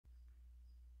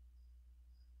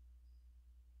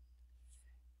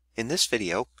In this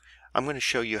video, I'm going to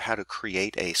show you how to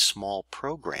create a small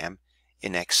program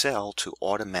in Excel to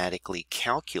automatically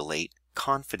calculate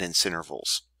confidence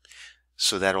intervals,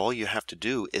 so that all you have to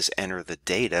do is enter the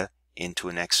data into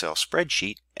an Excel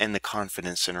spreadsheet and the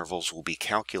confidence intervals will be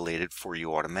calculated for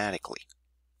you automatically.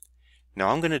 Now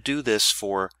I'm going to do this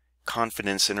for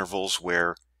confidence intervals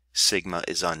where sigma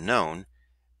is unknown,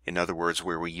 in other words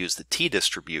where we use the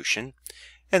t-distribution,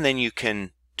 and then you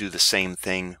can do the same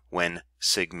thing when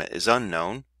sigma is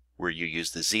unknown, where you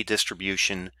use the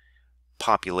z-distribution,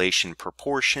 population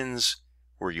proportions,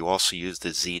 where you also use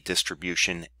the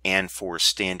z-distribution, and for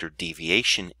standard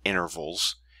deviation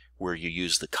intervals, where you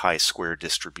use the chi-square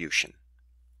distribution.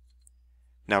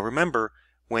 Now remember,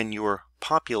 when your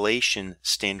population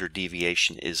standard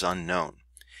deviation is unknown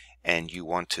and you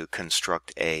want to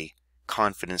construct a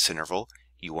confidence interval,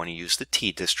 you want to use the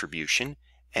t-distribution,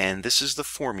 and this is the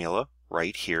formula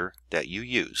right here that you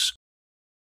use.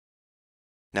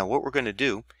 Now what we're going to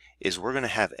do is we're going to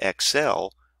have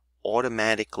Excel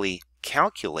automatically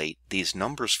calculate these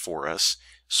numbers for us,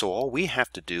 so all we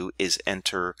have to do is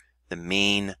enter the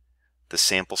mean, the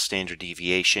sample standard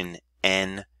deviation,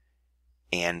 n,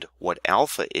 and what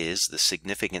alpha is, the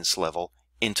significance level,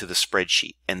 into the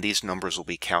spreadsheet, and these numbers will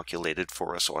be calculated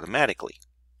for us automatically.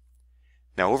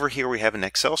 Now over here we have an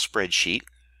Excel spreadsheet,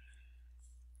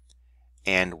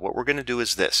 and what we're going to do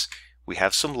is this. We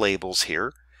have some labels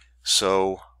here,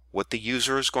 so what the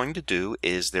user is going to do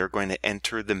is they're going to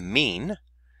enter the mean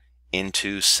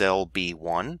into cell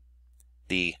B1,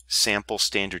 the sample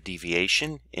standard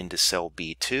deviation into cell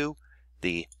B2,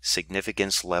 the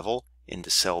significance level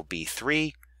into cell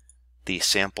B3, the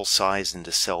sample size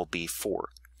into cell B4.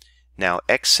 Now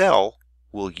Excel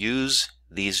will use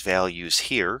these values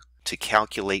here to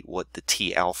calculate what the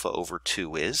t alpha over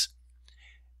 2 is,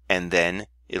 and then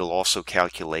it'll also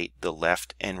calculate the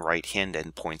left and right hand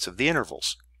endpoints of the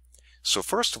intervals. So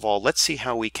first of all, let's see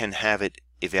how we can have it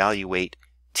evaluate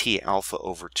t alpha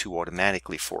over 2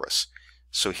 automatically for us.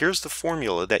 So here's the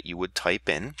formula that you would type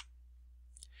in.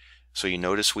 So you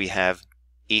notice we have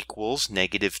equals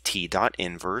negative t dot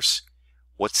inverse.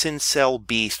 What's in cell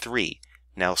B3?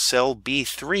 Now cell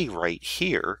B3 right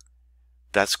here,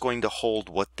 that's going to hold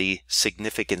what the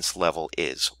significance level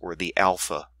is, or the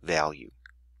alpha value.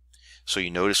 So you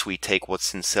notice we take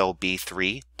what's in cell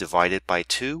B3, divide it by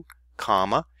 2,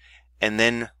 comma, and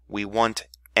then we want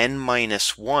n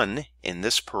minus 1 in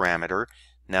this parameter.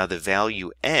 Now the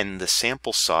value n, the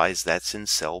sample size, that's in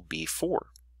cell B4.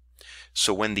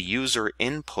 So when the user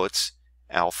inputs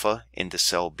alpha into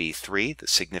cell B3, the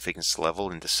significance level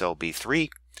into cell B3,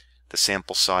 the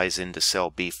sample size into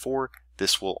cell B4,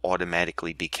 this will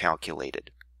automatically be calculated.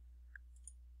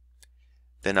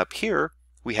 Then up here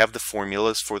we have the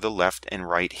formulas for the left and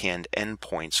right hand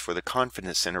endpoints for the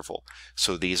confidence interval.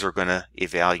 So these are going to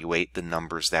evaluate the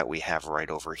numbers that we have right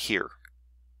over here.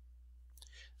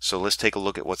 So let's take a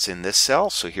look at what's in this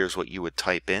cell. So here's what you would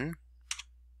type in.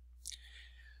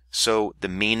 So the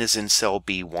mean is in cell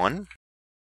B1.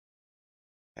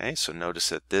 Okay, so notice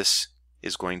that this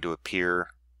is going to appear,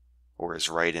 or is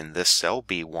right in this cell,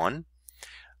 B1.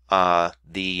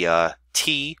 The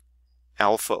t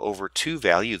alpha over 2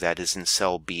 value, that is in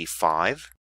cell B5,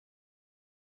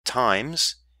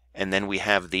 times, and then we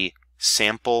have the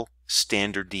sample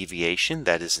standard deviation,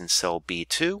 that is in cell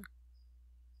B2,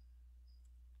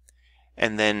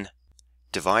 and then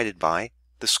divided by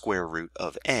the square root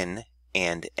of n,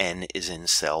 and n is in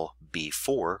cell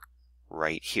B4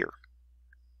 right here.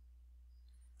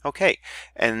 Okay,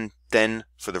 and then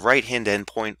for the right-hand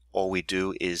endpoint, all we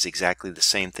do is exactly the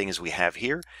same thing as we have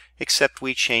here, except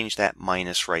we change that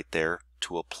minus right there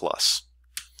to a plus.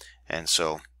 And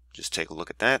so just take a look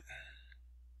at that.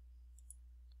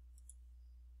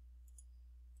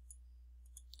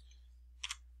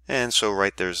 And so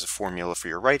right there's the formula for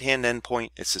your right-hand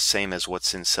endpoint. It's the same as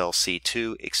what's in cell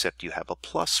C2, except you have a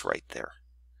plus right there.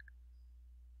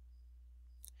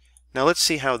 Now let's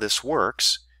see how this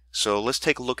works. So let's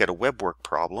take a look at a web work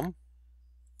problem.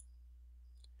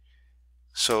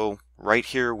 So right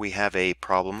here we have a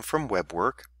problem from web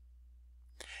work,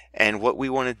 and what we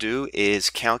want to do is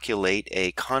calculate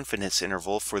a confidence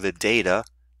interval for the data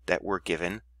that we're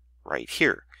given right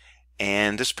here.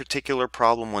 And this particular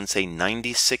problem wants a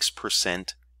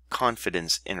 96%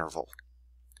 confidence interval.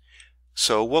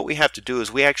 So what we have to do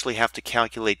is we actually have to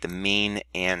calculate the mean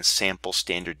and sample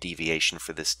standard deviation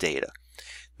for this data.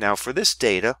 Now for this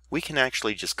data, we can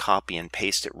actually just copy and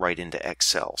paste it right into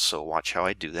Excel. So watch how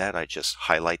I do that. I just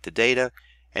highlight the data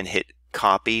and hit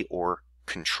copy or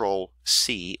Control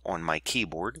C on my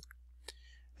keyboard.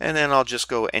 And then I'll just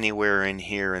go anywhere in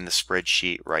here in the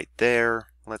spreadsheet right there,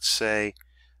 let's say.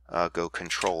 go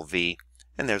Control V,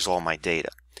 and there's all my data.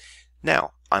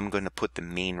 Now, I'm going to put the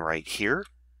mean right here.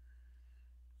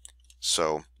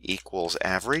 So equals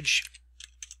average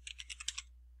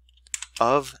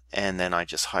of, and then I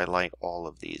just highlight all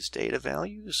of these data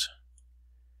values,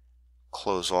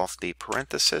 close off the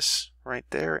parenthesis right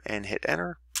there, and hit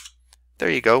enter. There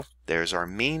you go. There's our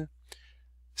mean.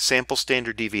 Sample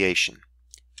standard deviation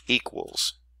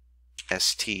equals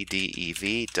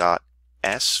stdev dot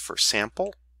s for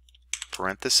sample,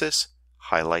 parenthesis,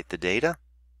 highlight the data,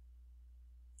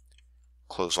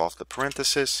 close off the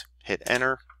parenthesis, hit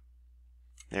enter.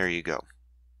 There you go.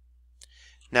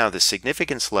 Now the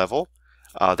significance level,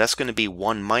 that's going to be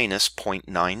 1 minus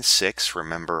 0.96.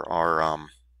 Remember, our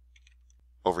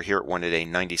over here it wanted a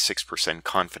 96%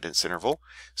 confidence interval,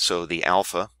 so the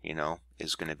alpha,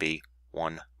 is going to be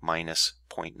 1 minus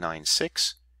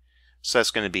 0.96. So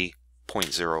that's going to be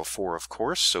 0.04, of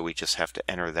course, so we just have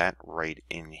to enter that right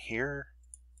in here.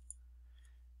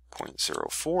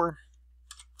 0.04.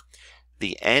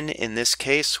 The n in this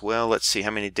case, well, let's see, how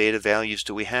many data values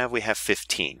do we have? We have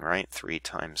 15, right? 3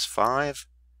 times 5.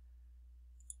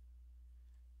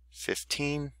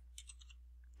 15.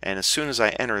 And as soon as I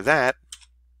enter that,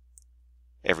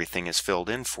 everything is filled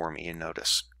in for me, you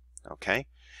notice. Okay?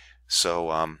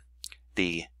 So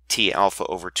the T alpha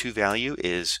over 2 value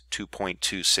is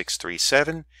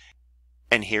 2.2637.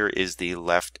 And here is the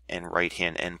left and right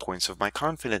hand endpoints of my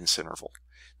confidence interval.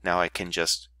 Now I can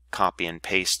just copy and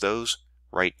paste those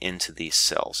right into these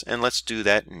cells. And let's do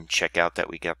that and check out that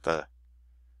we got the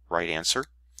right answer.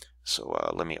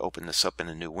 So let me open this up in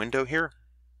a new window here.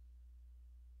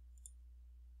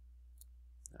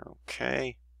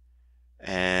 Okay.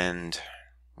 And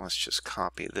let's just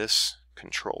copy this.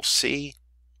 Control C.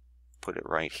 Put it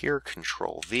right here.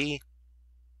 Control V.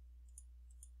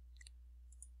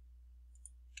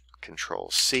 Control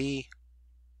C.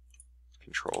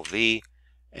 Control V.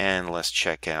 And let's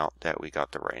check out that we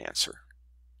got the right answer.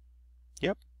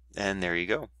 Yep, and there you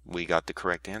go. We got the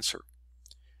correct answer.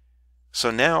 So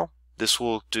now this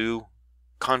will do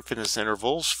confidence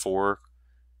intervals for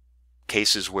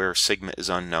cases where sigma is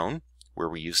unknown, where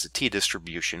we use the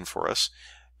t-distribution for us,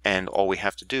 and all we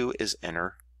have to do is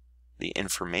enter the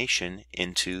information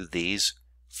into these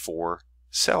 4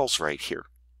 cells right here.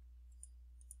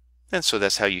 And so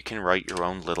that's how you can write your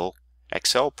own little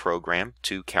Excel program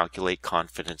to calculate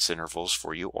confidence intervals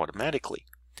for you automatically.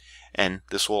 And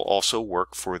this will also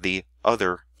work for the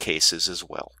other cases as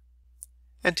well.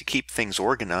 And to keep things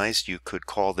organized, you could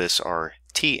call this our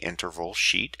t-interval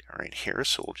sheet right here.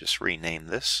 So we'll just rename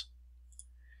this.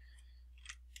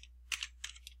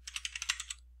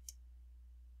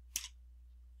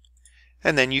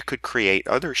 And then you could create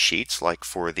other sheets, like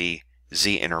for the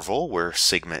z-interval where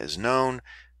sigma is known,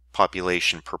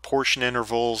 population proportion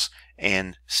intervals,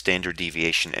 and standard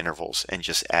deviation intervals, and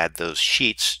just add those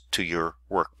sheets to your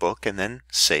workbook and then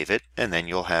save it, and then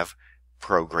you'll have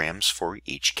programs for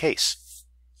each case.